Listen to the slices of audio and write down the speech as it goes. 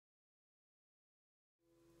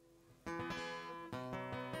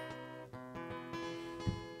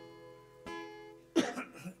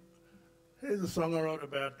Here's a song I wrote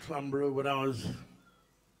about Kalumburu when I was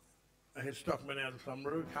a head stockman out of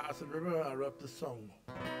Kalumburu, Carson River. I wrote this song.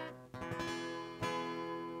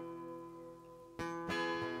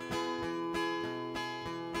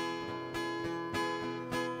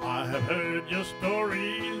 I have heard your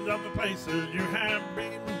stories of the places you have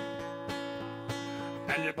been,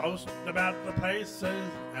 and you boast about the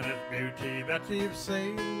places and its beauty that you've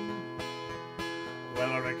seen.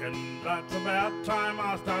 Well, I reckon that's about time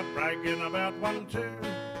I start bragging about one too,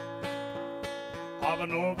 of a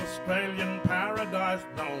North Australian paradise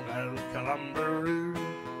known as Kalumburu,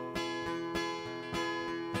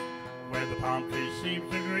 where the palm tree seems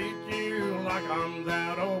to greet you like arms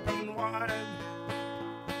out open wide,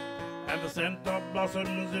 and the scent of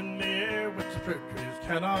blossoms in the air which the fruit trees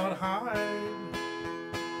cannot hide.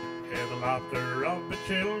 Hear the laughter of the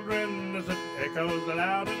children as it echoes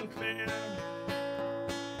loud and clear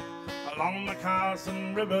along the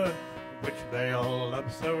Carson River, which they all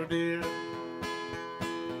love so dear.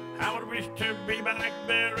 I would wish to be back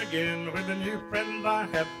there again with the new friends I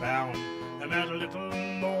have found, and at a little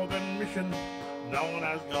northern mission known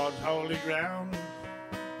as God's holy ground,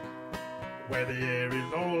 where the air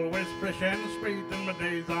is always fresh and sweet and the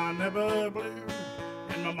days are never blue.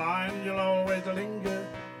 In my mind you'll always linger,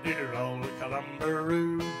 dear old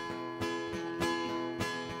Kalumburu.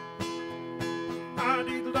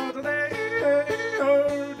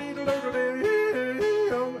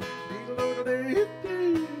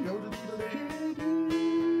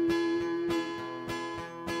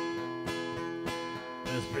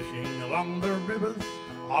 There's fishing along the rivers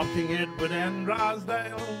of King Edward and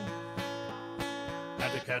Drysdale,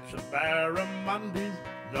 and to catch a barramundies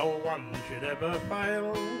no one should ever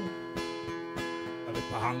fail. And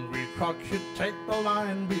if a hungry croc should take the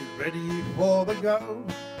line, be ready for the go,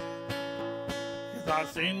 'cause I've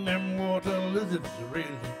seen them water lizards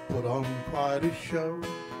really put on quite a show.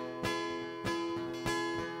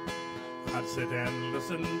 I'd sit and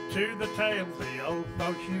listen to the tales the old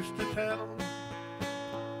folks used to tell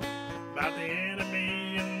about the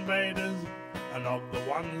enemy invaders and of the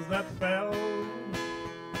ones that fell.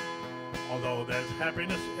 Although there's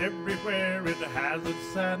happiness everywhere, it has its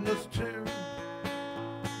sadness too,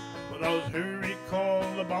 for those who recall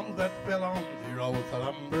the bombs that fell on dear old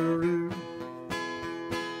Kalumburu.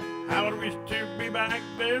 I would wish to be back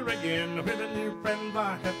there again with the new friends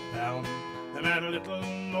I have found, and at a little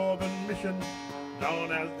northern mission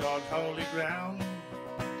known as God's holy ground,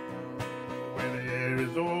 where the air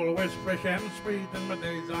is always fresh and sweet and the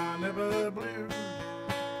days are never blue.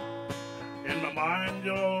 In my mind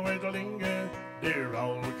you'll always linger, dear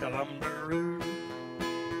old Kalumburu.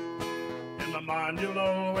 In my mind you'll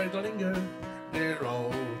always linger, dear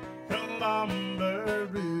old Kalumburu.